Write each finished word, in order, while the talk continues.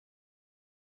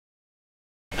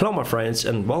Hello my friends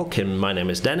and welcome, my name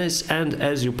is Dennis and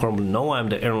as you probably know I'm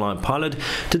the airline pilot.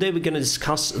 Today we're gonna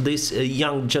discuss this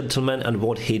young gentleman and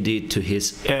what he did to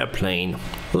his airplane.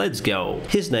 Let's go.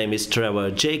 His name is Trevor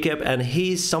Jacob and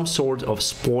he's some sort of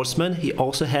sportsman. He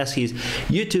also has his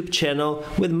YouTube channel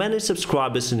with many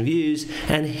subscribers and views,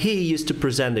 and he used to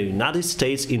present the United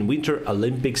States in Winter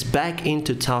Olympics back in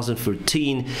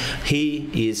 2013. He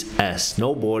is a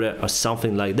snowboarder or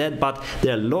something like that, but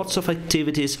there are lots of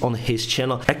activities on his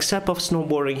channel. Except of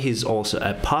snowboarding, he's also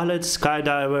a pilot,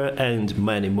 skydiver and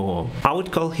many more. I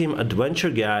would call him adventure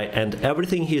guy, and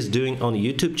everything he's doing on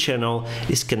YouTube channel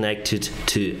is connected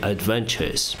to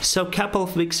adventures. So a couple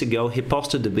of weeks ago he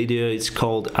posted the video, it's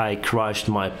called I Crashed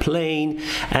My Plane,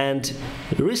 and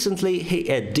recently he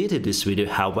edited this video.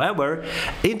 However,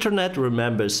 internet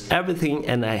remembers everything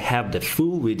and I have the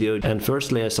full video. And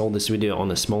firstly I saw this video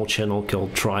on a small channel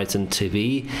called Triton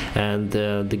TV, and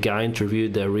the guy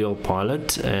interviewed the real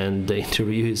pilot, and the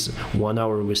interview is 1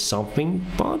 hour with something,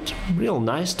 but real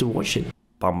nice to watch it.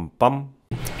 Bum bum.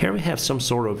 Here we have some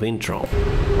sort of intro.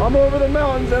 I'm over the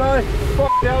mountains and I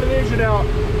f***ed out an engine out.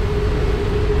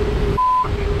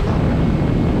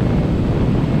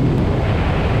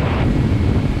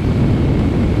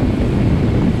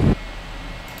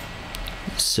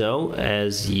 So,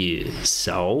 as you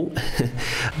saw,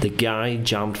 the guy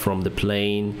jumped from the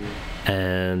plane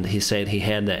and he said he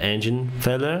had the engine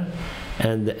failure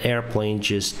and the airplane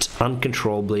just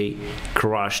uncontrollably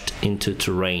crashed into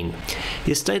terrain.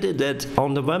 He stated that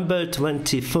on November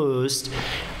 21st,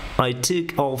 I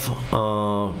took off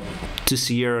to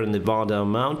Sierra Nevada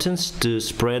mountains to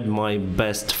spread my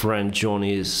best friend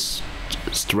Johnny's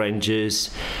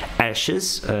stranger's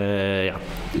ashes.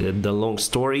 The long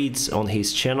story, it's on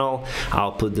his channel.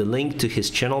 I'll put the link to his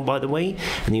channel, by the way,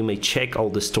 and you may check all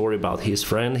the story about his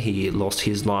friend. He lost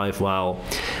his life while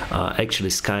actually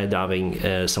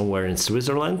skydiving somewhere in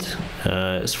Switzerland,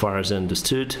 as far as I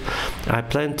understood. I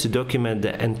plan to document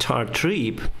the entire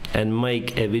trip and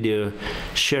make a video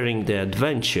sharing the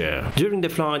adventure. During the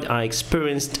flight I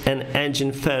experienced an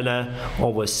engine failure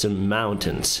over some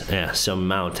mountains.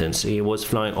 He was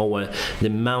flying over the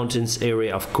mountains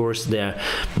area. Of course, there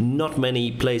are not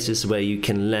many places where you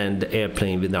can land the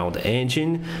airplane without the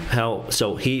engine.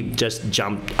 So he just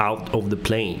jumped out of the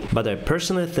plane. But I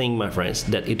personally think, my friends,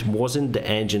 that it wasn't the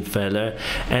engine failure,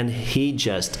 and he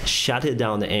just shut it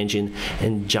down the engine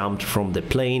and jumped from the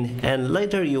plane, and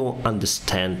later you'll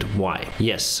understand why.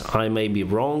 Yes, I may be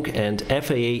wrong, and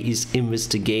FAA is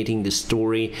investigating the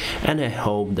story, and I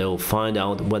hope they'll find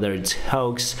out whether it's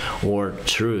hoax or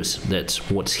truth. That's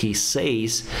what he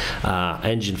says.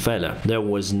 Engine failure. There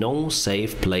was no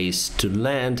safe place to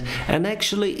land, and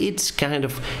actually it's kind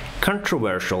of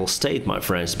controversial state, my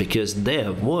friends, because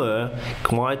there were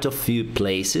quite a few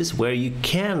places where you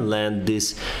can land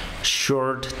this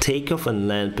short takeoff and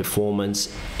land performance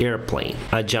airplane.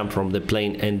 I jumped from the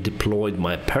plane and deployed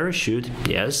my parachute.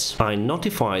 Yes, I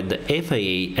notified the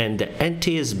FAA and the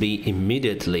NTSB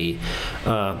immediately.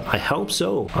 I hope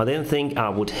so. I didn't think I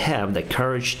would have the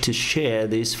courage to share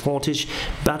this footage,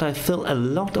 but I feel a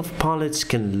lot of pilots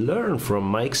can learn from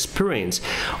my experience.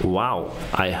 Wow,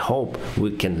 I hope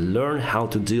we can learn how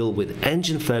to deal with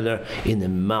engine failure in a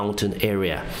mountain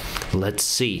area. Let's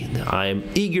see. I am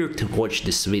eager to watch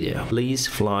this video. Please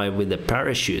fly with a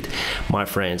parachute. My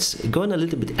friends, going a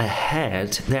little bit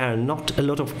ahead, there are not a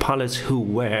lot of pilots who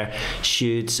wear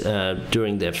chutes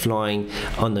during their flying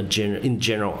on in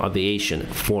general aviation.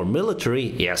 For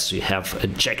military, yes, you have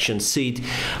ejection seat,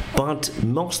 but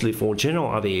mostly for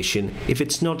general aviation, if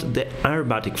it's not the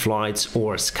aerobatic flights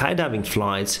or skydiving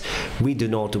flights, we do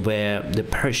not wear the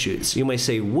parachutes. You may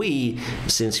say we,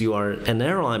 since you are an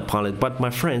airline pilot, but my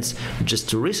friends,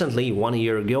 just recently, 1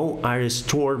 year ago, I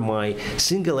restored my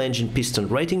single engine piston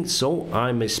rating, so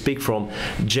I may speak from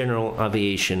general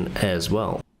aviation as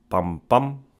well. Bum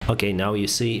bum. Okay, now you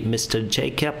see Mr.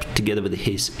 Jacob together with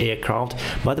his aircraft.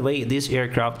 By the way, this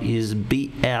aircraft is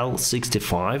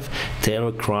BL-65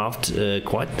 Tailorcraft,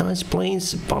 quite nice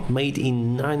planes, but made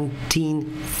in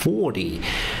 1940.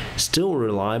 Still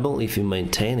reliable if you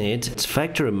maintain it. It's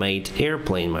factory-made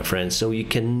airplane, my friends, so you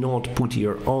cannot put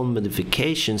your own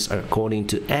modifications according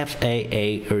to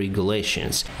FAA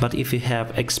regulations. But if you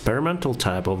have experimental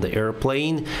type of the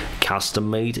airplane,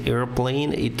 custom-made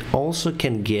airplane, it also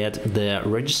can get the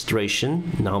registration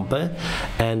number,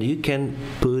 and you can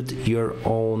put your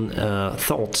own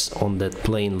thoughts on that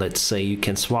plane. Let's say you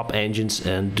can swap engines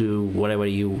and do whatever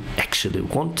you actually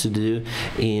want to do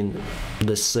in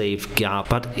the safe gap.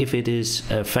 But if it is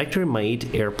a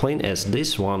factory-made airplane as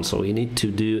this one, so you need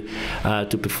to do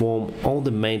to perform all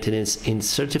the maintenance in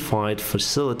certified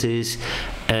facilities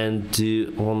and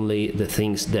do only the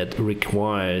things that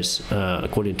requires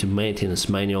according to maintenance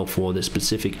manual for the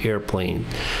specific airplane.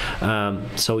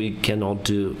 So you cannot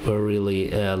do really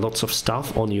lots of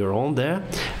stuff on your own there,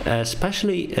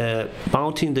 especially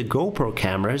mounting the GoPro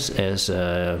cameras, as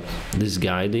this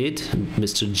guy did,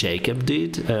 Mr. Jacob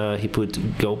did. He put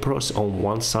GoPros on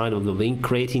one side of the wing,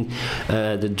 creating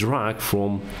the drag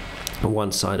from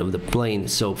one side of the plane.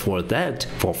 So for that,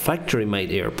 for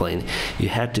factory-made airplane, you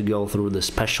had to go through the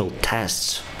special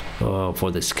tests for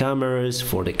the cameras,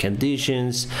 for the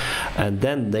conditions, and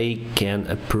then they can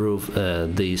approve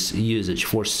this usage.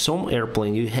 For some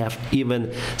airplane, you have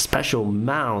even special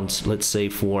mounts. Let's say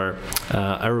for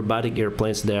aerobatic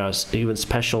airplanes, there are even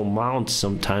special mounts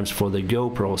sometimes for the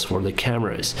GoPros, for the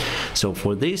cameras. So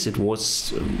for this, it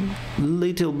was a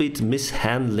little bit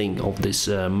mishandling of this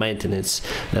maintenance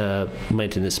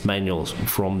manuals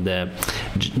from the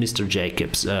Mr.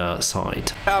 Jacob's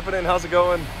side. Happening? How's it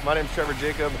going? My name's Trevor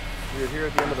Jacob. We're here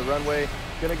at the end of the runway.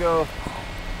 Gonna go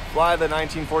fly the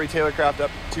 1940 Taylorcraft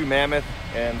up to Mammoth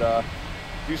and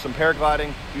do some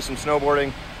paragliding, do some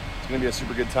snowboarding. It's gonna be a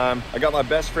super good time. I got my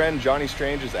best friend Johnny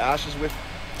Strange's ashes with.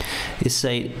 He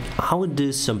said, I would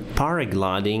do some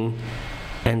paragliding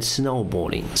and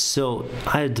snowboarding. So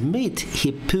I admit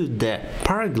he put the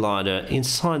paraglider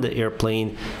inside the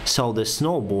airplane, so the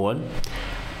snowboard,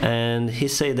 and he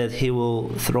said that he will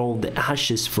throw the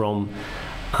ashes from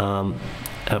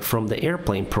the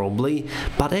airplane probably,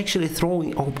 but actually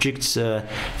throwing objects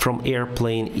from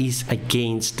airplane is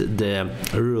against the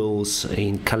rules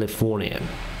in California.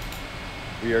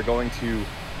 We are going to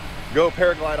go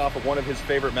paraglide off of one of his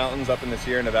favorite mountains up in the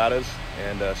Sierra Nevadas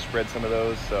and spread some of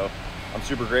those, so I'm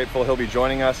super grateful he'll be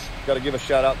joining us. Got to give a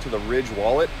shout out to the Ridge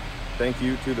wallet. Thank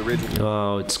you to the Ridge.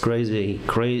 Oh, it's crazy,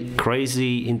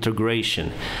 crazy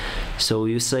integration. So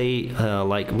you say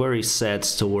like very sad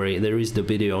story. There is the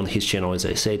video on his channel, as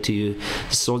I said to you.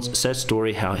 So sad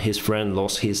story how his friend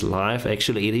lost his life.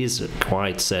 Actually, it is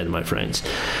quite sad, my friends.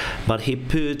 But he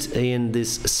put in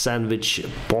this sandwich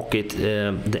pocket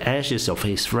the ashes of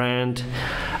his friend,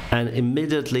 and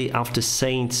immediately after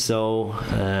saying so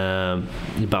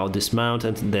about this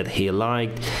mountain that he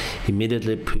liked,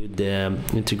 immediately put the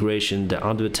integration, the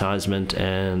advertisement,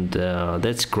 and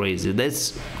that's crazy.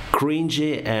 That's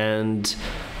cringy and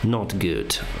not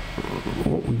good.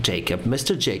 Jacob,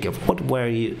 Mr. Jacob, what were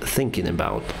you thinking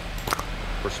about?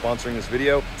 For sponsoring this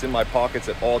video. It's in my pockets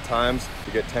at all times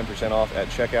to get 10% off at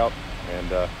checkout,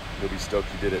 and you'll be stoked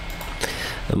you did it.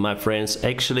 My friends,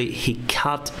 actually he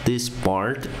cut this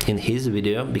part in his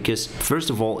video because first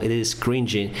of all it is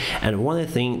cringy, and one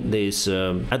thing, this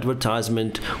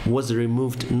advertisement was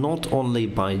removed not only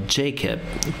by Jacob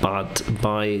but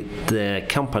by the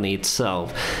company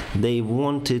itself. They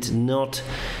wanted not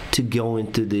to go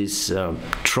into this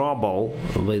trouble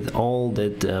with all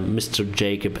that Mr.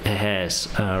 Jacob has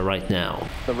right now.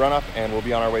 The run up, and we'll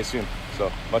be on our way soon. So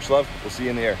much love. We'll see you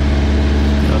in the air.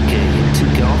 Okay, he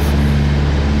took off.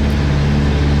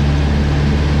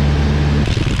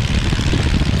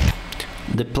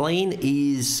 The plane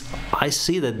is, I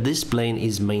see that this plane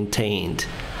is maintained.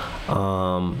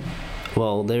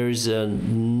 Well, there is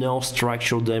no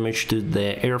structural damage to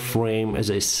the airframe,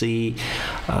 as I see.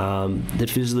 The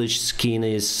fuselage skin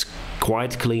is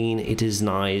quite clean, it is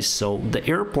nice. So the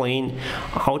airplane,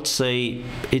 I would say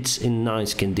it's in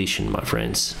nice condition, my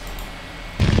friends.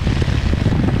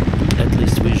 At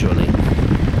least visually.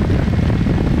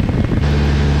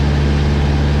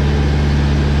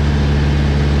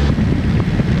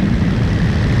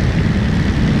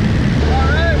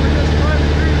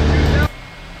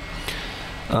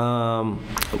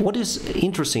 What is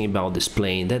interesting about this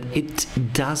plane, that it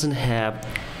doesn't have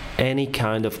any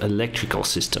kind of electrical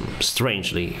system,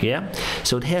 strangely, yeah.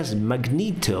 So it has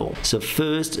magneto. So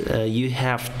first you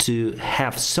have to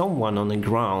have someone on the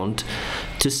ground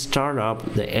to start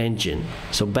up the engine.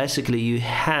 So basically you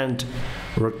hand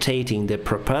rotating the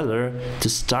propeller to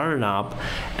start it up,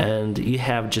 and you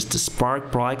have just the spark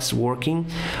plugs working.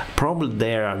 Probably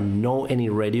there are no any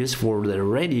radios. For the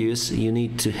radios you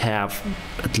need to have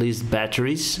at least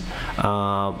batteries,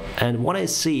 and what I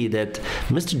see that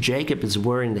Mr. Jacob is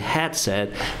wearing the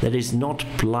headset that is not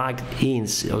plugged in,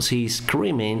 so he's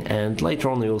screaming, and later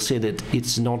on you'll see that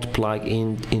it's not plugged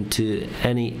in into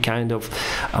any kind of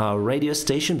radio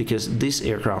station, because this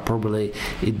aircraft probably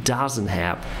it doesn't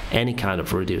have any kind of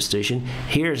radio station.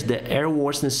 Here's the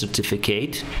airworthiness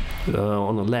certificate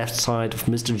on the left side of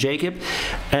Mr. Jacob,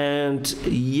 and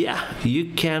yeah, you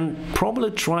can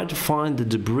probably try to find the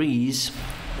debris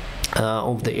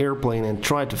of the airplane and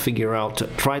try to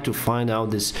find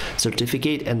out this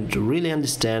certificate and to really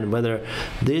understand whether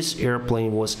this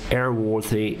airplane was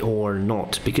airworthy or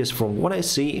not, because from what I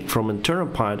see from internal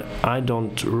part, I'm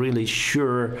not really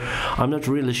sure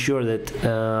that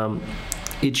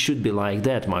it should be like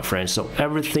that, my friends. So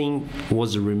everything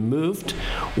was removed,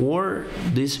 or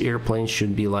this airplane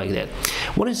should be like that.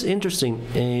 What is interesting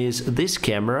is this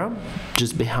camera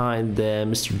just behind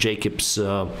Mr. Jacob's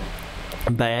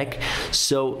back,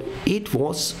 so it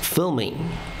was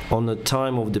filming on the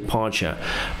time of departure,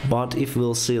 but if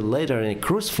we'll see later in a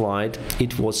cruise flight,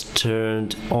 it was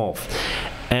turned off.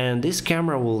 And this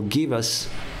camera will give us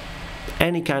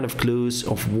any kind of clues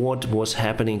of what was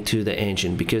happening to the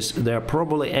engine, because there are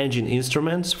probably engine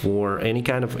instruments for any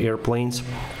kind of airplanes,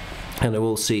 and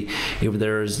we'll see if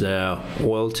there's the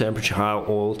oil temperature, high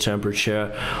oil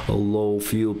temperature, low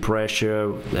fuel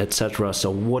pressure, etc. So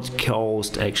what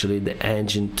caused actually the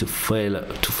engine to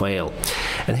fail.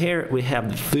 And here we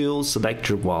have the fuel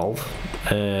selector valve.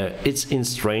 It's in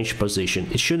strange position.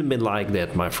 It shouldn't be like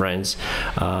that, my friends,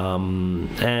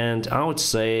 and I would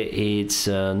say it's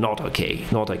not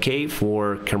okay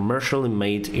for commercially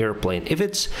made airplane. If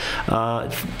it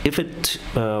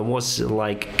was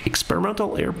like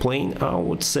experimental airplane, I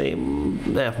would say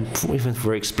even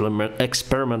for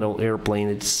experimental airplane,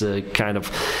 it's kind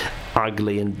of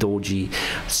ugly and dodgy,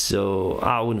 so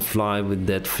I wouldn't fly with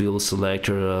that fuel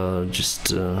selector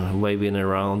just waving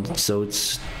around. So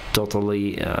it's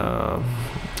totally, I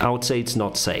would say it's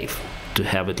not safe to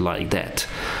have it like that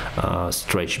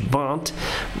stretch, but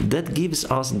that gives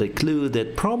us the clue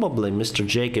that probably Mr.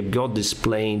 Jacob got this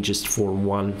plane just for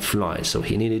one fly, so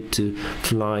he needed to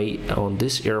fly on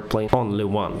this airplane only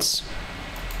once.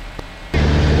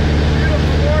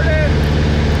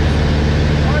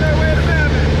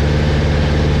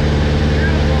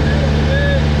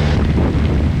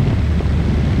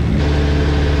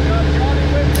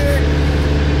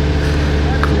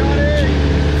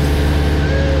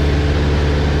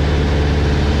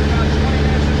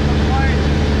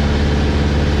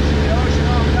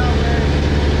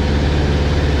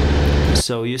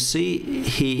 So you see,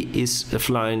 he is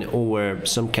flying over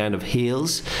some kind of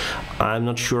hills. I'm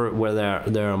not sure whether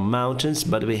there are mountains,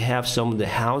 but we have some of the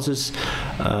houses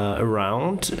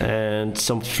around and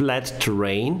some flat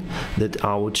terrain that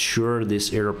I would sure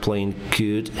this airplane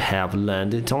could have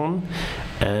landed on.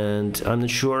 And I'm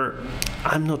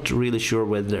not really sure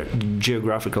whether the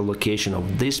geographical location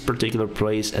of this particular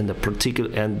place and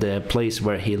the place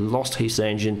where he lost his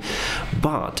engine,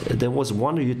 but there was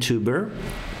one YouTuber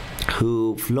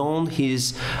who flown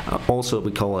his also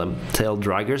we call them tail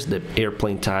draggers, the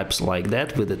airplane types like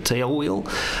that with a tail wheel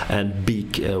and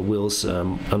big wheels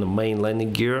on the main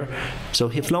landing gear. So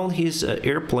he flown his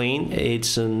airplane.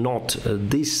 It's not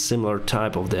this similar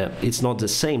type of it's not the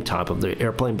same type of the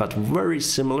airplane, but very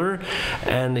similar,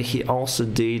 and he also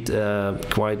did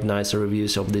quite nice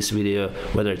reviews of this video,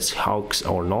 whether it's hoax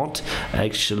or not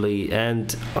actually,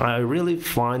 and I really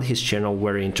find his channel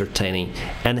very entertaining.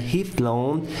 And he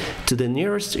flown to the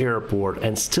nearest airport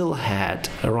and still had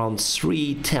around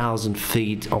 3,000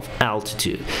 feet of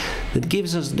altitude. That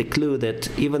gives us the clue that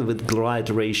even with glide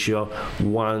ratio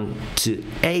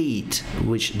 1:8,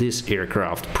 which this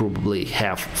aircraft probably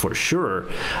have for sure,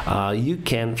 you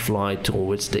can fly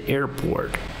towards the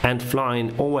airport. And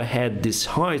flying overhead this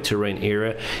high terrain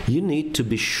area, you need to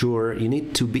be sure, you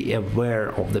need to be aware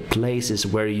of the places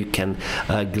where you can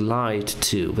glide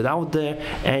to. Without the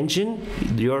engine,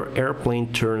 your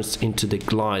airplane turns into the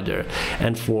glider,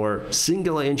 and for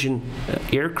single engine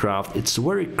aircraft, it's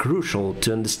very crucial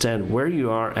to understand where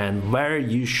you are and where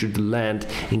you should land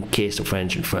in case of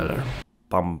engine failure.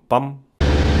 Bum bum.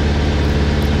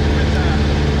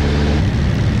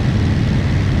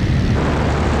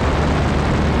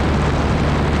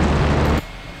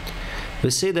 We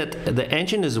see that the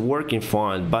engine is working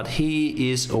fine, but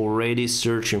he is already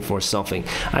searching for something.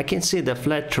 I can see the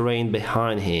flat terrain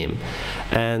behind him,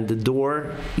 and the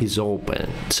door is open.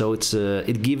 So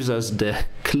it gives us the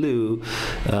clue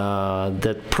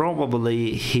that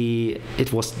probably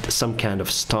it was some kind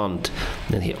of stunt.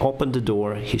 And he opened the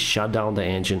door, he shut down the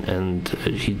engine, and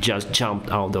he just jumped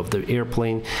out of the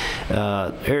airplane.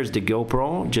 Here's the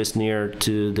GoPro just near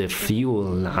to the fuel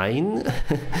line,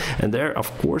 and there,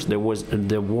 of course, there was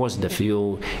the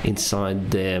fuel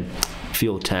inside the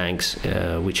fuel tanks,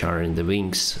 which are in the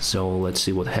wings. So let's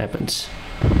see what happens.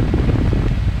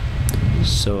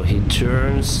 So he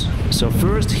turns. So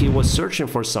first he was searching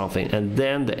for something, and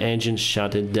then the engine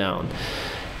shut it down.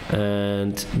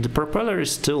 and the propeller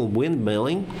is still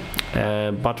windmilling,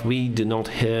 but we do not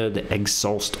hear the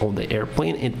exhaust of the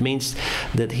airplane. It means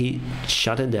that he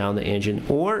shut down the engine,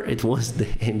 or it was the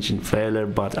engine failure,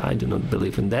 but I do not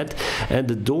believe in that, and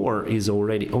the door is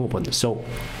already open. So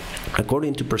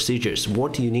according to procedures,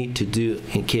 what you need to do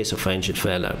in case of engine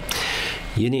failure,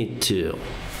 you need to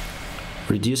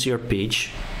reduce your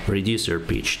pitch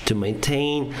to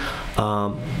maintain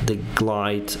the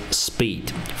glide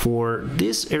speed. For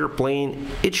this airplane,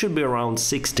 it should be around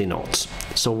 60 knots.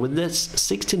 So with this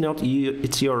 60 knots,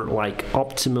 it's your like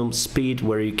optimum speed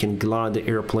where you can glide the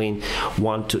airplane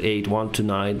 1:8,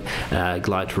 1:9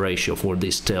 glide ratio for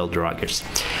these tail draggers.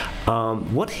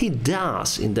 What he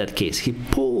does in that case, he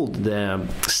pulled the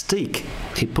stick,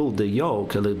 he pulled the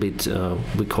yoke a little bit,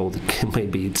 we call it,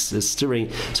 maybe it's steering,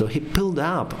 so he pulled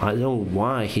up. I don't know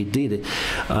why he did it.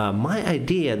 My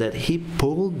idea that he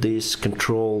pulled this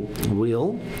control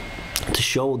wheel to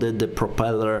show that the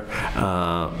propeller,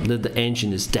 that the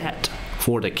engine is dead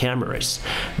for the cameras,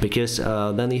 because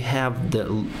then you have the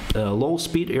low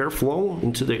speed airflow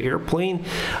into the airplane.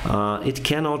 It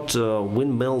cannot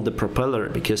windmill the propeller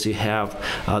because you have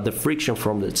the friction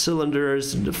from the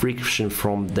cylinders, the friction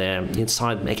from the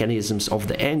inside mechanisms of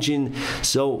the engine,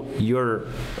 so your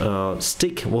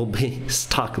stick will be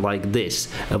stuck like this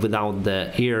without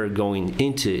the air going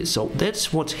into it. So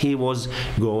that's what he was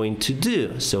going to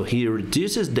do. So he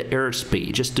reduces the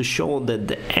airspeed just to show that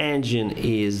the engine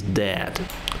is dead.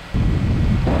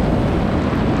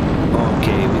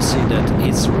 Okay, we see that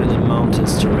it's really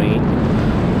mountainous terrain.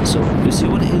 So you see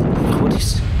what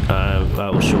is I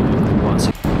will show you once.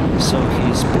 So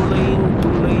he's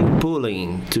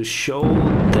pulling to show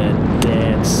that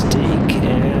dead stick,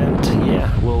 and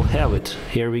yeah, we'll have it.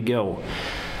 Here we go.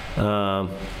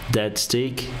 That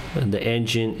stick, and the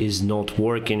engine is not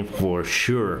working for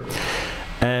sure.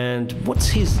 And what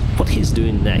he's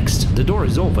doing next? The door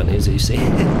is open, as you see.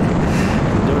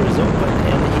 The door is open,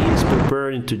 and he is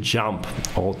preparing to jump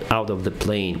out of the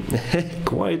plane.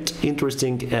 Quite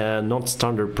interesting, not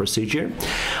standard procedure.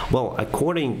 Well,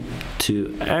 according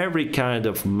to every kind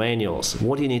of manuals,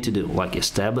 what you need to do, like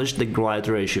establish the glide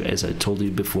ratio, as I told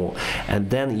you before, and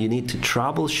then you need to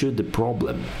troubleshoot the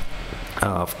problem.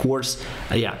 Of course,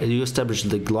 you establish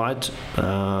the glide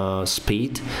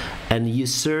speed, and you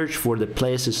search for the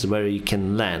places where you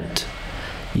can land.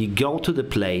 You go to the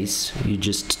place, you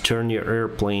just turn your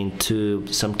airplane to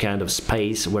some kind of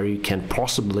space where you can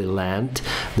possibly land.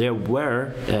 There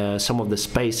were some of the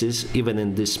spaces, even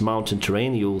in this mountain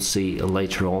terrain, you will see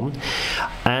later on.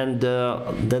 And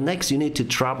the next, you need to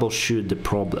troubleshoot the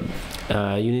problem.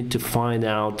 You need to find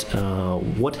out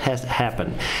what has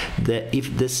happened.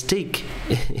 If the stick,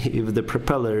 if the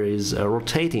propeller is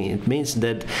rotating, it means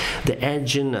that the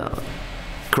engine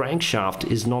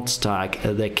crankshaft is not stuck,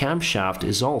 the camshaft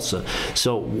is also.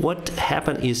 So what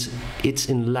happened is it's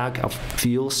in lack of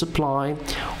fuel supply,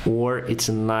 or it's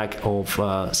in lack of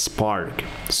spark.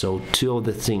 So two of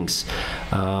the things.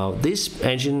 This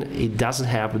engine, it doesn't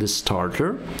have the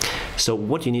starter. So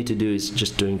what you need to do is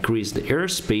just to increase the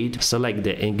airspeed, select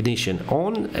the ignition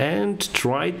on, and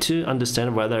try to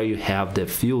understand whether you have the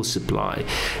fuel supply.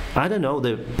 I don't know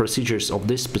the procedures of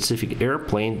this specific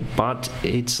airplane, but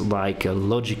it's like a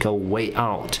logical way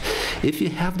out. If you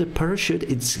have the parachute,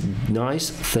 it's a nice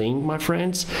thing, my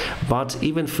friends, but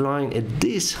even flying at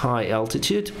this high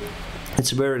altitude,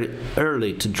 it's very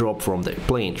early to drop from the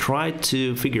plane. Try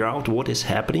to figure out what is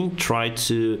happening. Try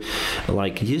to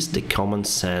use the common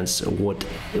sense. What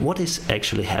is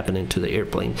actually happening to the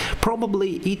airplane?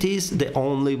 Probably it is the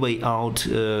only way out,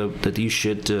 that you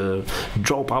should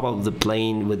drop out of the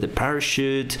plane with the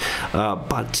parachute.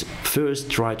 But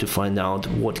first, try to find out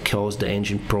what caused the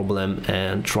engine problem,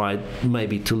 and try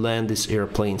maybe to land this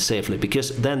airplane safely.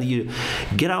 Because then you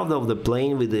get out of the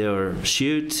plane with your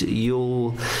chute,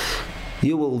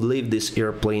 you will leave this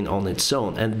airplane on its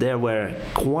own. And there were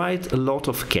quite a lot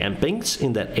of campings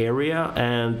in that area,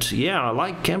 and yeah, I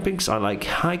like campings, I like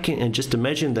hiking. And just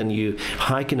imagine then you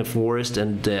hike in a forest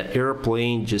and the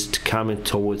airplane just coming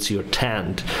towards your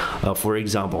tent, for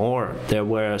example, or there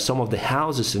were some of the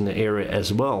houses in the area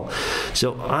as well.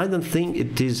 So I don't think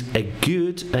it is a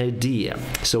good idea.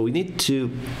 So we need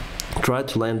to try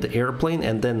to land the airplane,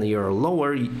 and then you're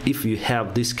lower if you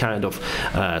have this kind of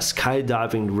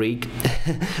skydiving rig.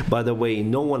 By the way,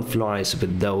 no one flies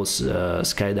with those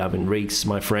skydiving rigs,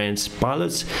 my friends.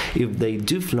 Pilots, if they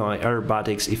do fly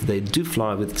aerobatics, if they do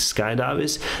fly with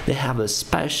skydivers, they have a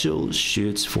special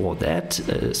chutes for that,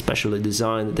 specially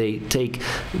designed. They take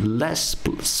less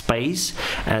space,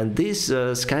 and these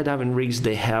skydiving rigs,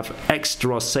 they have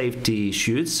extra safety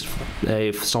chutes.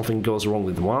 If something goes wrong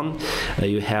with one,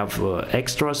 you have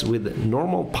extras. With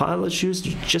normal pilot chutes,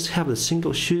 you just have a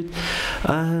single chute.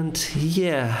 And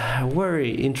yeah,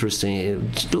 very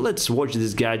interesting. Let's watch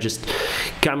this guy just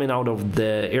coming out of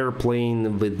the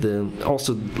airplane with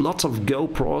also lots of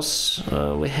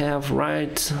GoPros we have,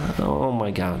 right? Oh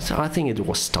my god, I think it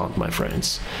was stunt, my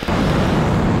friends.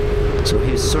 So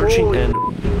he's searching, and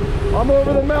I'm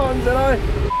over the mountains and I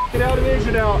get out of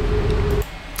engine out.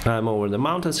 I'm over the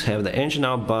mountains, have the engine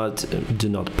out, but do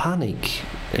not panic.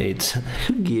 It's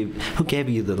who gave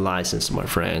you the license, my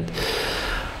friend?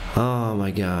 Oh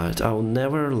my god, I would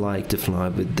never like to fly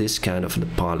with this kind of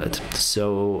pilot.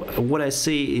 So what I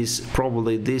see is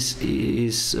probably this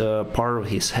is part of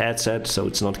his headset, so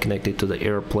it's not connected to the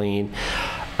airplane,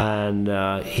 and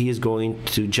he is going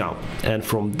to jump. And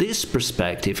from this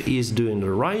perspective, he is doing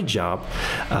the right job,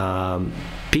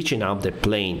 pitching up the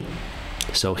plane.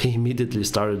 So he immediately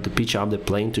started to pitch up the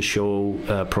plane to show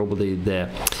probably the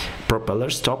propeller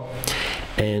stop,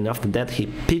 and after that he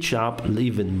pitched up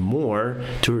even more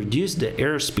to reduce the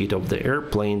airspeed of the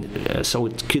airplane, so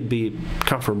it could be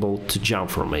comfortable to jump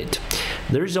from it.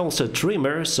 There is also a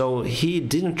trimmer, so he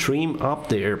didn't trim up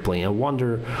the airplane. I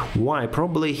wonder why.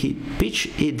 Probably he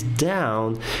pitched it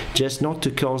down just not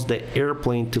to cause the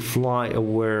airplane to fly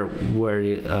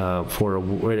for a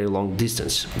very long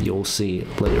distance. You'll see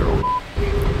later on.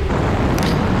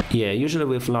 Yeah, usually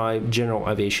we fly general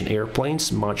aviation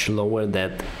airplanes much lower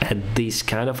than at this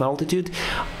kind of altitude.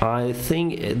 I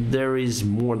think there is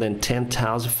more than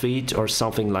 10,000 feet or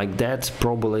something like that,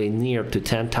 probably near to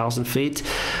 10,000 feet.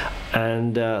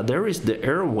 And there is the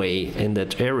airway in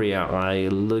that area. I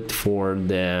looked for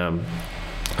the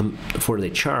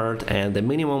chart, and the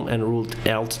minimum en route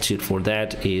altitude for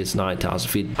that is 9,000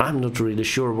 feet. I'm not really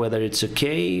sure whether it's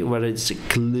okay, whether it's a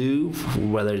clue,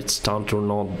 whether it's stunt or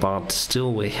not, but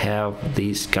still we have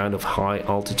this kind of high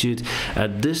altitude.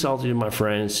 At this altitude, my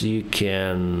friends, you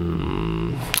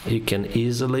can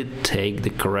easily take the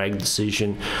correct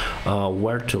decision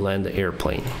where to land the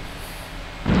airplane.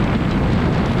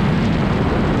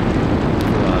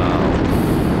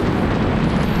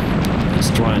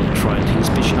 He's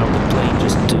pitching up the plane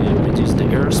just to reduce the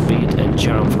airspeed and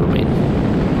jump from it.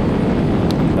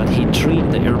 But he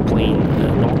trimmed the airplane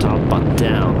not up but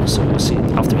down. So you see,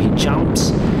 after he jumps,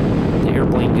 the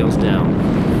airplane goes down.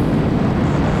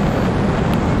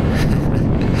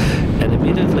 And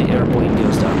immediately the airplane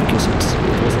goes down because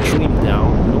it was trimmed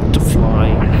down not to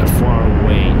fly far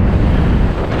away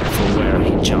from where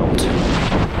he jumped.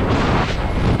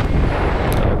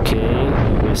 Okay,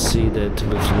 we see that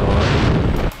we fly.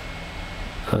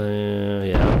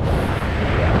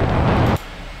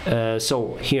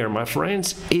 So here, my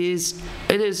friends, it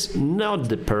is not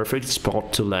the perfect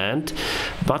spot to land,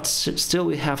 but still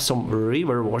we have some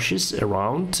river washes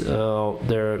around.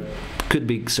 There could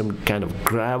be some kind of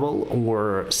gravel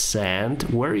or sand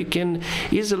where you can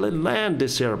easily land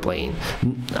this airplane.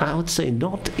 I would say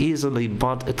not easily,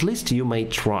 but at least you may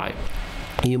try.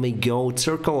 You may go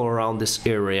circle around this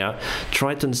area,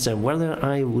 try to understand whether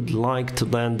I would like to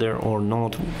land there or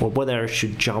not, or whether I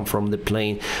should jump from the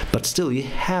plane. But still, you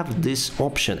have this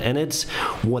option, and it's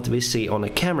what we see on the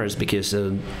cameras, because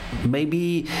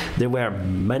maybe there were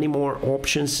many more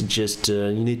options, just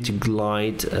you need to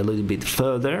glide a little bit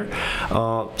further.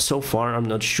 So far I'm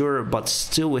not sure, but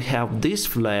still we have these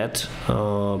flat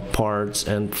parts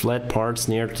and flat parts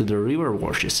near to the river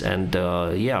washes, and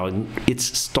yeah,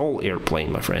 it's stall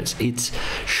airplane, my friends. It's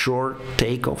short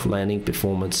takeoff landing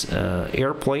performance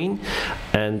airplane,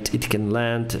 and it can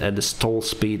land at the stall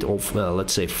speed of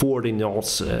let's say 40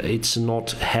 knots. It's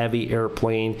not heavy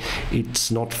airplane,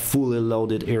 it's not fully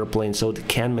loaded airplane, so it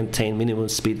can maintain minimum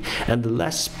speed, and the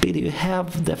less speed you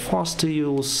have, the faster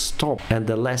you will stop and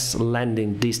the less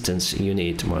landing distance you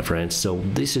need, my friends. So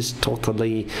this is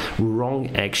totally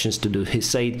wrong actions to do. He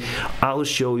said, I'll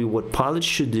show you what pilots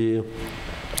should do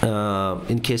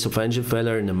in case of engine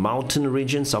failure in a mountain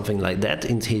region, something like that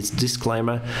in his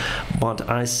disclaimer, but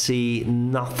I see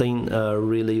nothing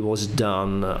really was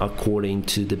done according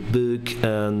to the book.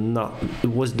 It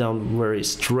was done very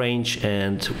strange,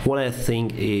 and what I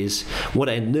think is, what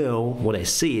I know, what I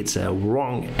see, it's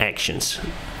wrong actions.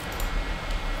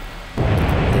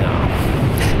 Yeah.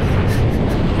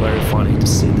 Very to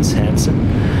see this headset.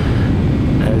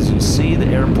 As you see, the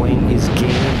airplane is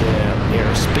gaining the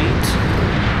airspeed.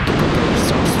 The propeller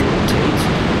starts to rotate.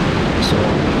 So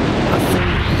I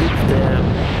think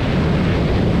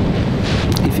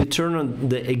if you turn on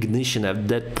the ignition at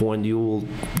that point, you will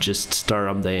just start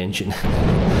up the engine.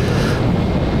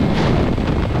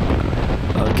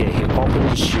 Okay, he opened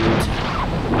the chute.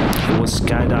 He was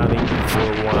skydiving for a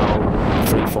while,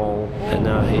 free fall, and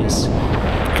now he's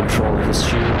controlling his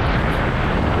chute.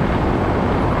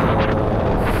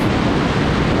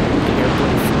 The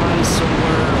airplane flies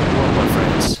somewhere. Well, my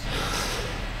friends,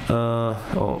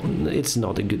 oh, it's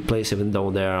not a good place, even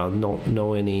though there are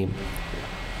no any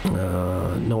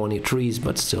trees,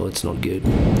 but still, it's not good.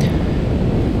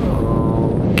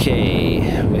 Okay,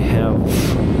 we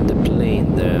have the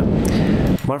plane there.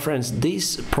 My friends,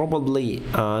 this probably,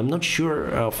 I'm not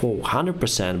sure for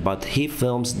 100%, but he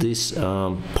films this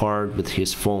part with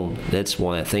his phone. That's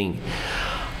what I think.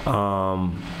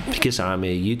 Because I'm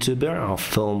a YouTuber, I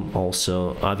film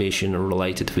also aviation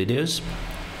related videos.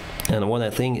 And what I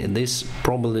think, this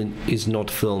probably is not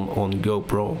filmed on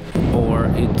GoPro, or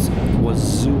it was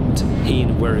zoomed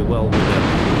in very well with a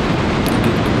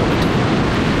good quality.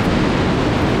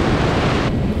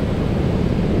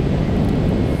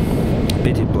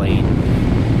 Pity plane.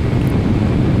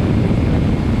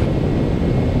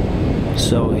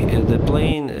 So the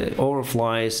plane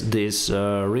overflies this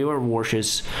river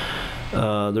washes.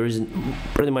 There is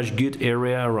pretty much good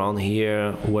area around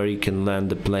here where you can land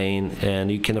the plane,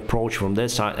 and you can approach from that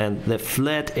side, and the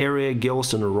flat area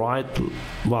goes on the right.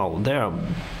 Well,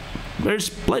 there's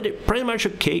pretty much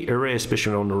okay area,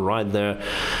 especially on the right there,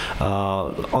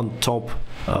 on top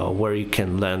where you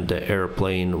can land the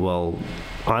airplane. Well,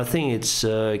 I think it's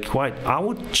quite. I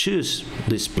would choose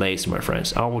this place, my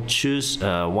friends. I would choose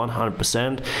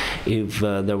 100% if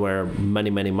there were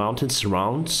many mountains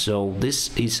around. So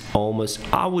this is almost.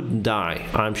 I wouldn't die.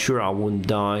 I'm sure I wouldn't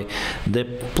die. The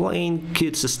plane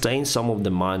could sustain some of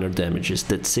the minor damages.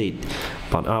 That's it.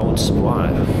 But I would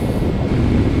survive.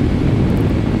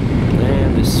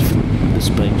 And this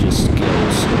plane just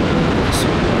goes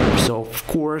somewhere. So of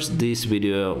course this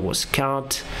video was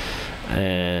cut.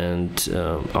 And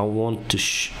I want to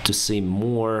see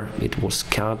more. It was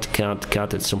cut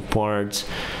at some parts,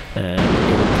 and the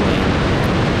airplane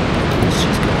is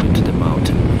just going to the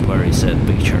mountain where is that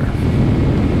picture.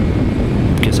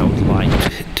 Because I would like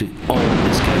to own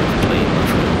this kind of plane, my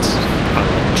friends. I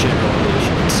like general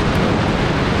aviation. It's simple.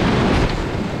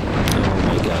 Oh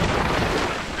my god,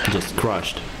 just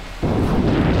crushed.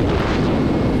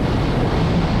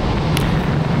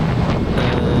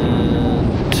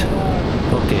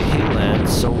 Okay, he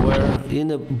lands somewhere in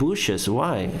the bushes.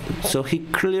 Why? So he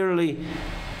clearly.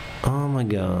 Oh my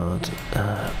god.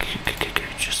 Okay.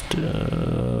 Just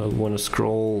wanna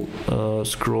scroll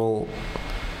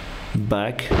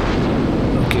back.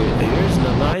 Okay, here's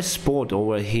a nice spot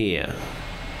over here.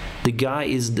 The guy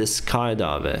is the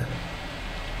skydiver.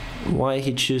 Why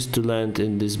he chose to land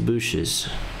in these bushes?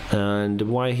 And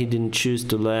why he didn't choose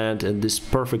to land in this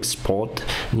perfect spot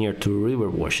near to river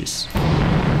washes?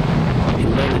 He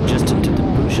landed just into the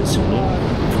bushes, you know.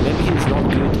 Maybe he's not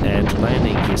good at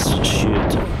landing his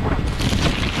chute.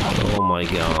 Oh my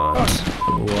god.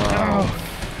 Wow.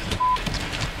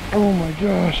 Oh my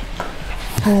gosh.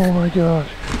 Oh my god.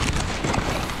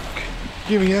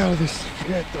 Get me out of this.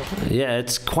 Yeah,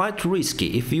 it's quite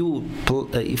risky. If you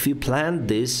plan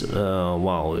this,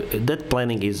 wow, that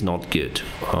planning is not good.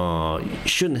 You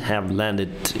shouldn't have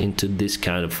landed into this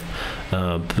kind of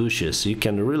bushes. You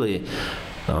can really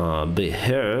be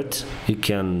hurt. You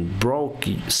can broke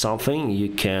something. You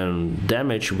can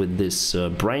damage with these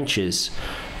branches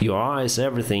your eyes,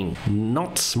 everything.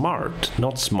 Not smart.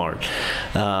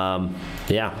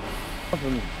 Yeah.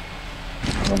 Come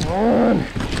on.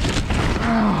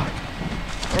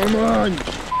 Come on.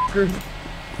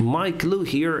 My clue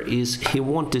here is he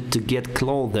wanted to get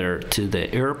closer to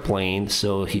the airplane,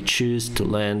 so he chose to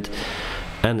land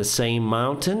on the same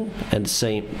mountain and the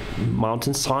same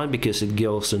mountainside because it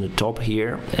goes on the top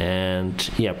here,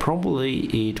 and yeah, probably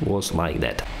it was like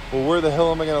that. Well, where the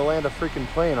hell am I gonna land a freaking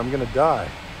plane? I'm gonna die.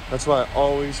 That's why I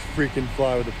always freaking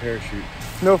fly with a parachute.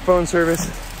 No phone service.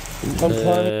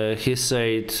 He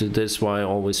said that's why I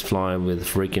always fly with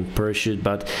freaking parachute,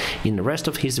 but in the rest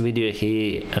of his video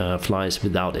he flies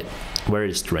without it.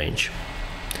 Very strange.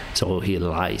 So he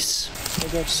lies.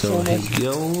 So he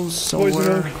goes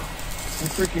somewhere. Some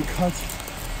freaking cuts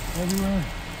everywhere.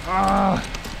 Ah!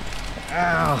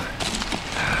 Ow!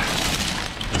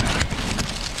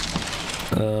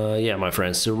 Yeah, my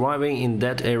friends, surviving in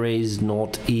that area is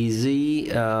not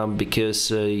easy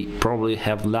because you probably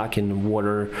have lack in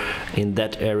water in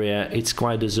that area. It's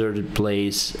quite a deserted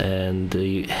place, and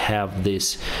you have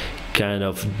this kind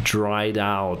of dried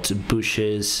out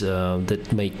bushes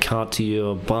that may cut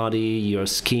your body, your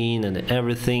skin, and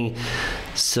everything.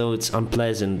 So it's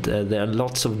unpleasant. There are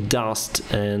lots of dust,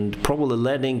 and probably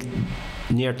landing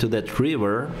near to that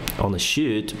river on a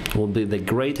chute will be the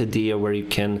great idea where you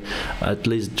can at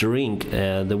least drink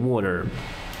the water.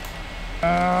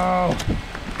 Oh.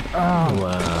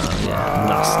 Wow, yeah,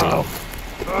 nasty.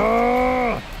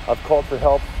 I've called for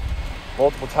help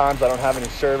multiple times. I don't have any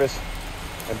service.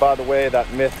 And by the way,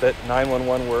 that myth that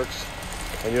 911 works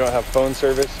and you don't have phone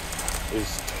service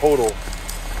is total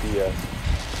BS.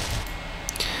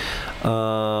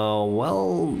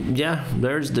 Well, yeah,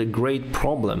 there's the great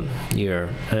problem here,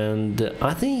 and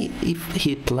I think if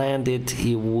he planned it,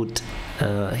 he would.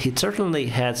 He certainly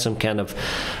had some kind of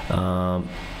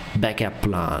backup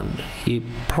plan. He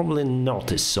probably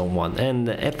noticed someone, and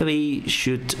the FAA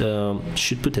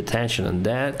should put attention on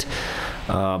that.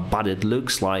 But it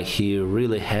looks like he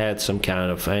really had some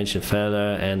kind of engine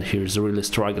failure, and he's really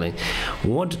struggling.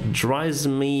 What drives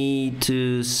me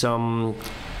to some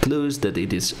clues that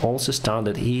it is also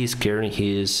standard he is carrying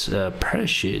his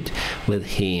parachute with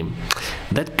him.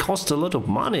 That costs a lot of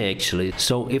money actually.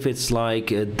 So if it's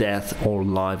like a death or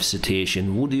life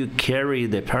situation, would you carry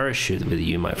the parachute with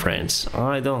you, my friends?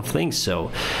 I don't think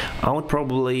so. I would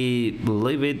probably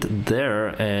leave it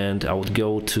there, and I would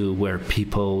go to where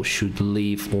people should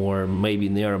live, or maybe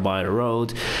nearby the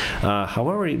road.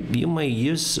 However, you may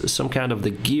use some kind of the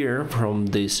gear from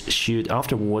this chute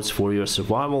afterwards for your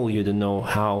survival. You don't know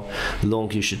how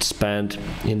long you should spend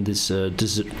in this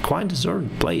quite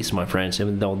deserted place, my friends,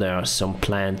 even though there are some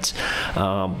plants,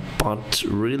 but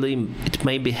really it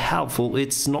may be helpful.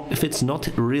 It's not, if it's not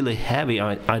really heavy,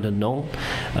 I don't know,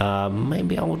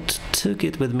 maybe I would take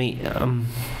it with me.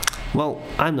 Well,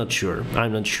 I'm not sure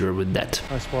with that.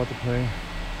 I spot the plane.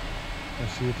 I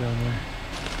see it down there.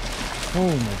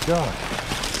 Oh my god.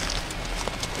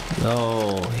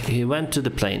 Oh, he went to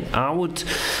the plane. I would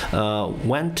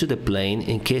went to the plane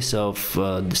in case of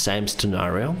the same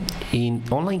scenario.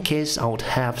 Only in case I would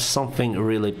have something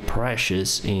really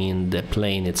precious in the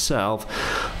plane itself,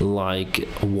 like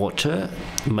water,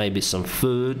 maybe some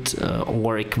food,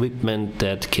 or equipment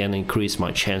that can increase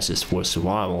my chances for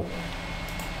survival.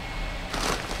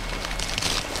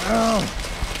 Oh.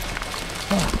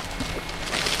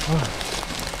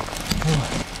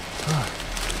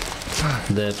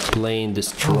 The plane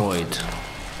destroyed.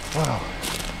 Wow.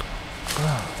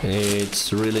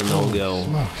 It's really no go.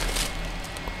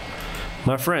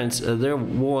 My friends, there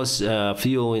was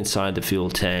fuel inside the fuel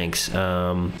tanks.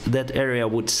 That area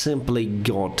would simply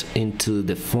got into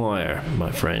the fire,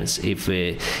 my friends, if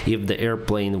the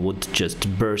airplane would just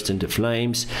burst into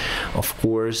flames. Of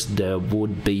course, there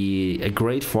would be a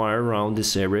great fire around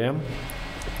this area.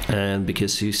 And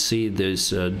because you see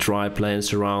there's dry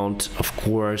plants around, of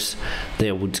course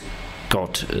they would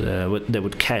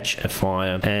catch a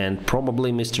fire, and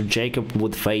probably Mr. Jacob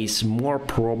would face more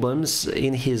problems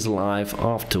in his life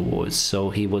afterwards. So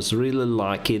he was really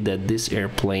lucky that this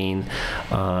airplane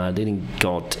didn't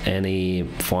got any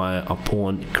fire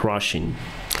upon crashing.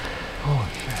 Oh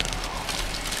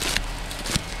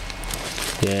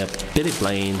shit. Yeah, pity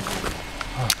plane.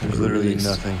 There's literally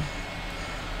nothing.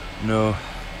 No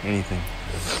anything.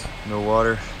 No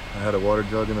water. I had a water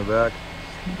jug in the back.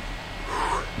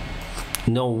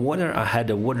 No water. I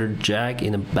had a water jug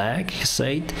in the back, he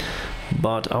said,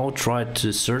 but I'll try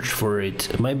to search for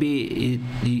it. Maybe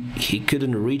he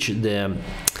couldn't reach the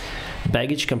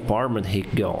baggage compartment he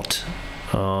got.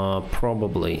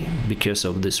 Probably because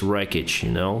of this wreckage,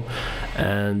 you know.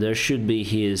 And there should be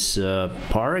his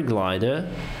paraglider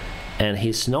and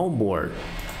his snowboard.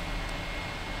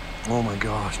 Oh my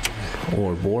gosh.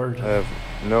 Or board. I have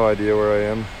no idea where I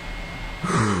am.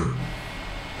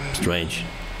 Strange.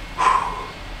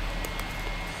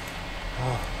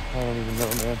 Oh, I don't even know,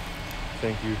 man.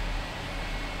 Thank you,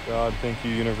 God. Thank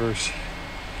you, universe.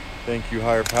 Thank you,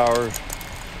 higher power,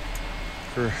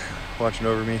 for watching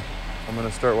over me. I'm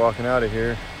gonna start walking out of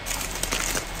here.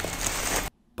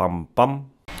 Bum bum.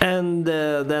 And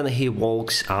then he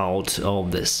walks out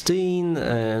of the scene,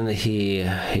 and he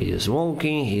is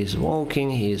walking, he's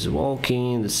walking, he's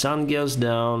walking. The sun goes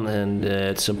down, and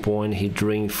at some point he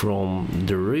drinks from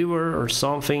the river or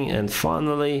something, and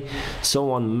finally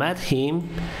someone met him.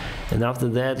 And after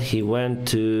that he went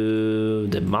to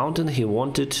the mountain he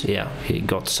wanted. Yeah, he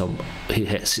got some,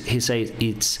 he said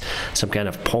it's some kind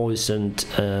of poisonous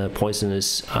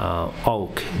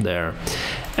oak there.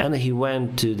 and he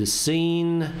went to the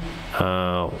scene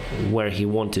where he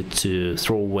wanted to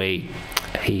throw away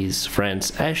his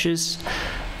friend's ashes,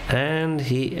 and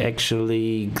he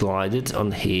actually glided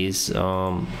on his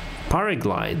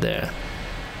paraglide there.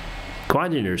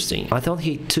 Quite interesting. I thought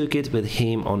he took it with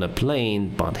him on a plane,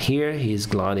 but here he's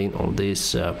gliding on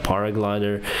this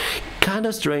paraglider. Kind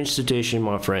of strange situation,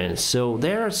 my friends. So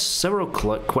there are several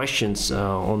questions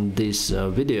on this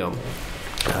video.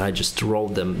 I just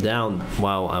wrote them down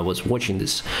while I was watching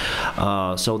this.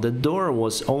 So the door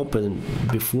was open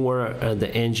before the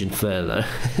engine fell,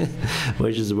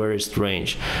 which is very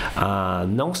strange.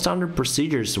 No standard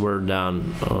procedures were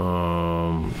done.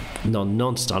 No,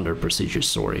 non-standard procedures,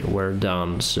 sorry, were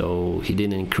done. So he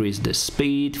didn't increase the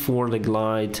speed for the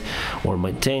glide or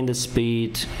maintain the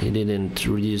speed. He didn't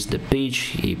reduce the pitch.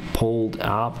 He pulled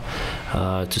up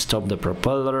to stop the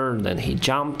propeller. Then he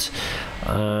jumped.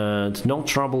 And no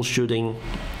troubleshooting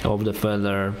of the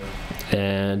feather,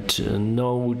 and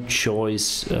no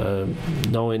choice,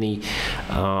 no any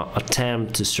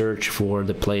attempt to search for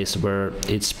the place where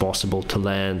it's possible to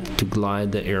land, to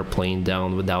glide the airplane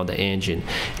down without the engine.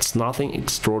 It's nothing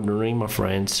extraordinary, my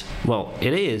friends. Well,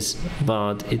 it is,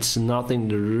 but it's nothing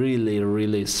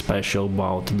really special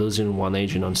about losing one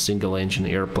engine on single engine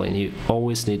airplane. You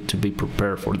always need to be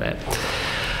prepared for that.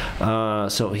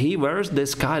 So he wears the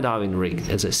skydiving rig.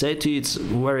 As I said to you, it's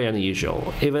very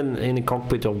unusual. Even in the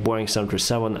cockpit of Boeing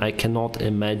 737, I cannot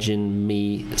imagine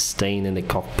me staying in the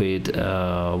cockpit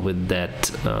with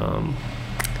that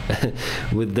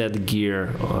with that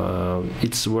gear.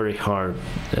 It's very hard.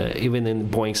 Even in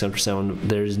Boeing 737,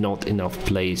 there is not enough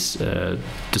place to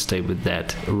stay with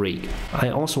that rig. I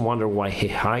also wonder why he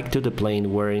hiked to the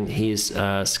plane wearing his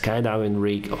skydiving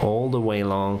rig all the way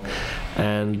along.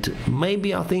 And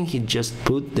maybe I think he just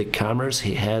put the cameras.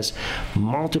 He has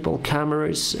multiple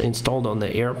cameras installed on the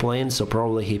airplane, so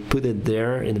probably he put it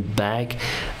there in the back.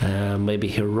 Maybe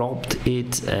he robbed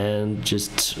it, and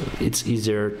just it's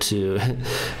easier to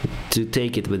to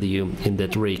take it with you in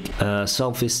that rig.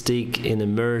 Selfie stick in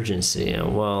emergency.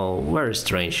 Well, very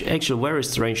strange. Actually, very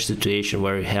strange situation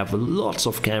where you have lots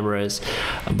of cameras,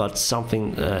 but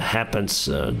something happens,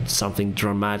 something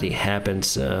dramatic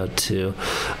happens to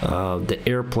the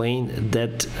airplane.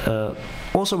 That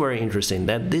also very interesting,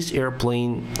 that this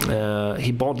airplane,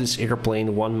 he bought this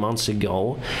airplane 1 month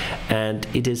ago, and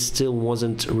it is still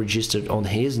wasn't registered on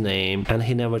his name, and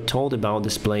he never told about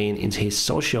this plane in his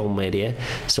social media.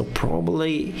 So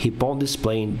probably he bought this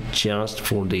plane just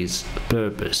for this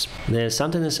purpose. The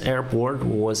Santanes airport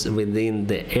was within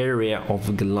the area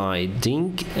of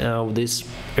gliding of this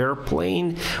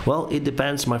airplane. Well, it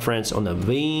depends, my friends, on the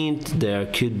wind. There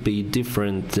could be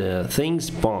different things,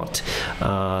 but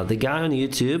the guy on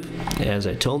YouTube, as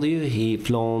I told you, he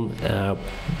flown a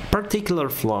particular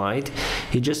flight.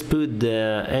 He just put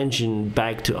the engine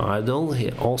back to idle. He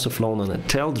also flown on a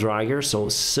tail dragger, so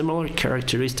similar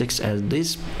characteristics as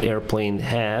this airplane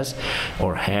has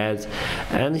or had.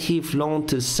 And he flown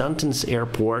to Santanes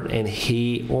airport, and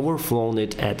he overflown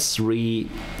it at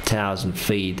 3,000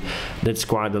 feet. That's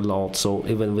quite a lot. So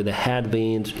even with a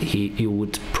headwind, you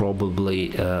would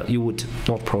probably, you would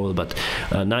not probably, but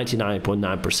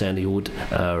 99.9% you would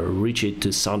reach it to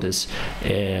Santanes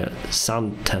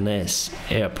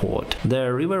airport.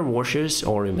 The river washers,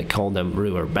 or you may call them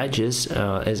river badges,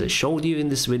 as I showed you in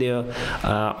this video,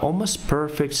 almost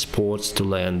perfect spots to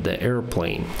land the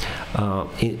airplane.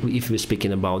 If we're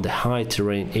speaking about the high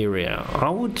terrain area, I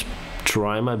would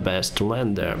try my best to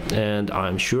land there, and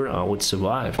I'm sure I would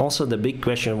survive. Also, the big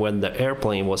question whether the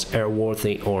airplane was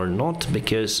airworthy or not,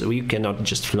 because you cannot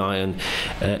just fly an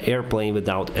airplane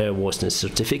without airworthiness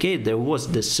certificate. There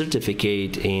was the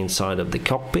certificate inside of the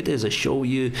cockpit, as I show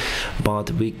you,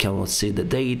 but we cannot see the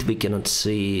date, we cannot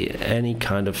see any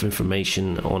kind of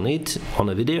information on it on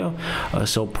a video.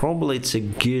 So probably it's a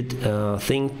good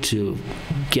thing to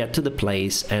get to the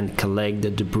place and collect the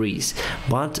debris.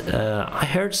 But I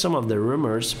heard some of the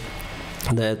rumors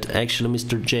that actually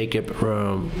Mr. Jacob,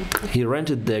 he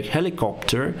rented the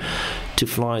helicopter to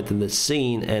fly to the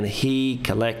scene, and he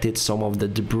collected some of the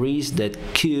debris that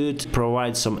could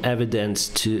provide some evidence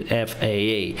to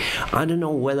FAA. I don't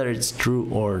know whether it's true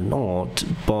or not,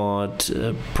 but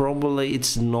probably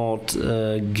it's not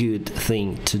a good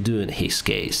thing to do in his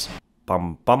case.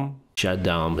 Pum pum. Shut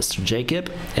down Mr. Jacob.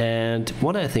 And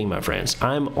what I think, my friends,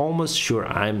 I'm almost sure,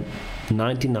 I'm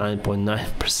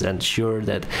 99.9% sure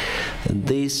that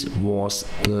this was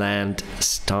planned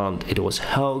stunt. It was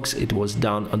hoax. It was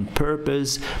done on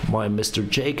purpose by Mr.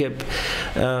 Jacob,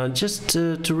 just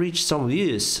to reach some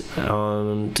views,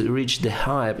 to reach the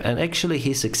hype. And actually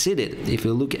he succeeded. If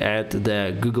you look at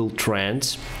the Google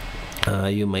Trends,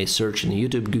 You may search in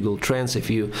YouTube, Google Trends. If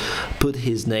you put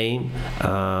his name,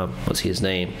 what's his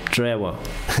name? Trevor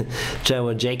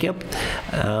Jacob.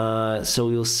 So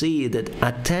you'll see that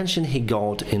attention he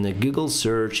got in a Google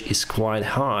search is quite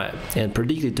high and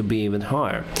predicted to be even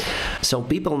higher. So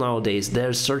people nowadays,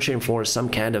 they're searching for some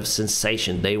kind of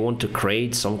sensation. They want to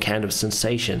create some kind of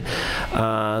sensation.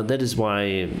 That is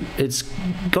why it's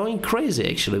going crazy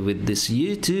actually with this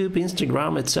YouTube,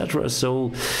 Instagram, etc.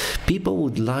 So people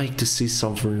would like to see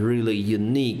something really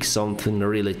unique, something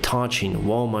really touching.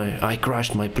 Wow, I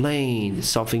crashed my plane,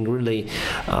 something really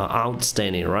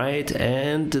outstanding, right?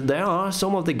 And there are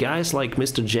some of the guys like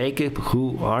Mr. Jacob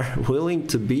who are willing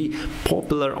to be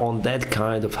popular on that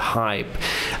kind of hype.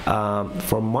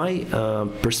 From my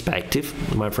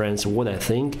perspective, my friends, what I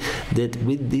think, that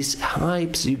with these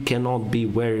hypes you cannot be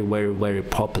very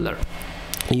popular.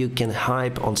 You can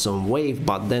hype on some wave,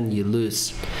 but then you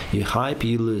lose. You hype,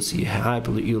 you lose. You hype,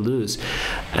 you lose.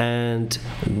 And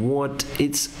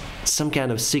it's some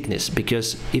kind of sickness,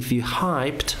 because if you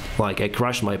hyped, like I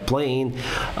crashed my plane,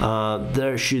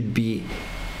 there should be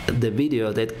the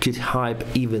video that could hype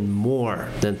even more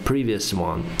than previous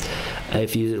one.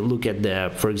 If you look at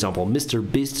the, for example, Mr.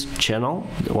 Beast channel,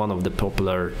 one of the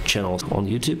popular channels on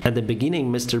YouTube, at the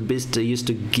beginning Mr. Beast used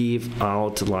to give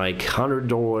out like $100,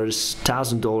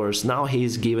 $1,000. Now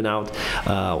he's giving out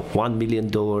 $1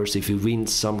 million if you win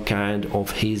some kind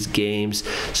of his games.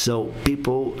 So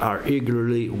people are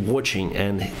eagerly watching,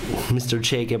 and Mr.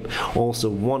 Jacob also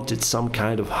wanted some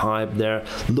kind of hype. There are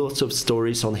lots of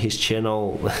stories on his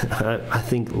channel. I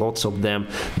think lots of them,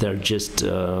 they're just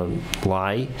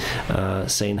lie.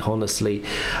 Saying honestly,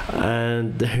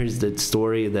 and there's that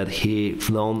story that he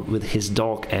flown with his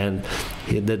dog, and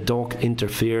the dog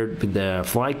interfered with the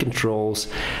flight controls,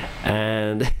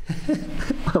 and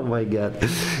oh my god,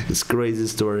 it's crazy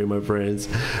story, my friends.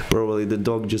 Probably the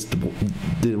dog just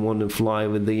didn't want to fly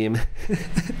with him.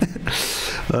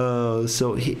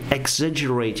 So he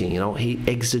exaggerating, he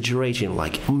exaggerating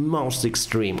like most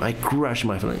extreme. I crashed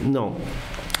my plane. No,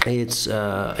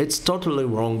 it's totally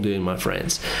wrong doing, my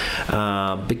friends,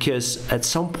 because at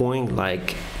some point,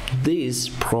 like, this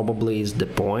probably is the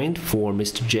point for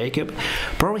Mr. Jacob.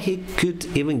 Probably he could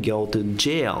even go to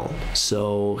jail,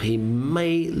 so he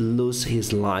may lose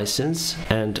his license,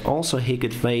 and also he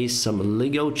could face some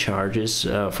legal charges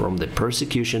from the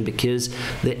prosecution, because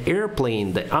the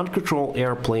airplane, the uncontrolled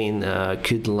airplane,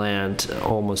 could land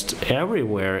almost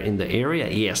everywhere in the area.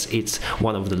 Yes, it's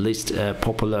one of the least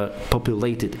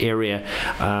populated area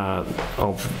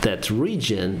of that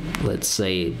region, let's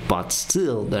say, but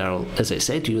still there are, as I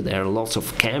said to you, there are lots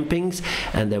of campings,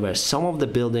 and there were some of the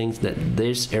buildings that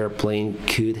this airplane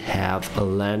could have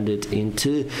landed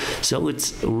into. So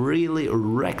it's really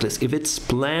reckless. If it's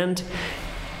planned,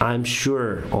 I'm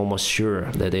sure, almost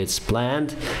sure that it's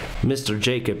planned. Mr.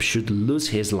 Jacob should lose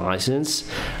his license.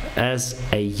 As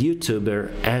a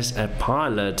YouTuber, as a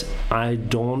pilot, I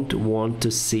don't want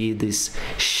to see this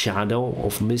shadow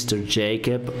of Mr.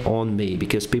 Jacob on me,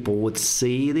 because people would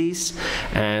see this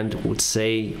and would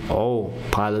say, oh,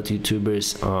 pilot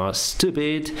YouTubers are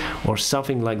stupid or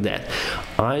something like that.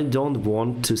 I don't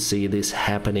want to see this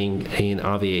happening in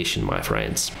aviation, my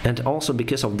friends. And also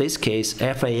because of this case,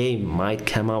 FAA might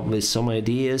come up with some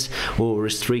ideas or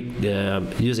restrict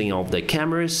using of the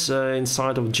cameras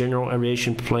inside of general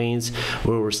aviation planes,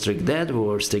 will restrict that,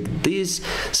 will restrict this.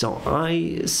 So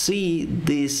I see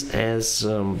this as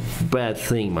a bad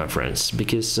thing, my friends,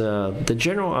 because the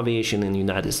general aviation in the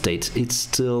United States, it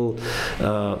still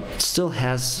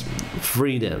has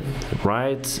freedom,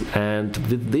 right? And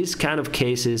with this kind of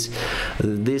cases,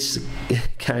 this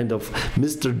kind of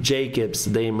Mr. Jacobs,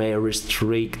 they may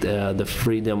restrict the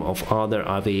freedom of other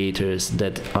aviators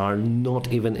that are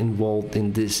not even involved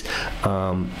in this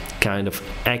kind of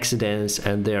accidents,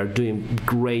 and they are doing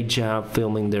great job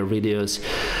filming their videos.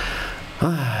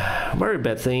 Very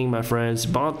bad thing, my friends,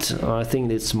 but I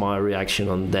think it's my reaction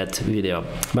on that video.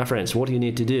 My friends, what you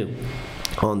need to do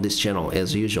on this channel,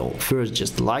 as usual, first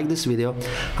just like this video,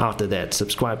 after that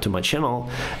subscribe to my channel,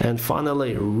 and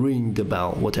finally ring the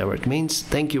bell, whatever it means.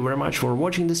 Thank you very much for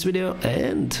watching this video,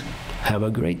 and have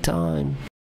a great time.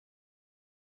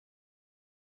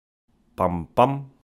 Bum bum.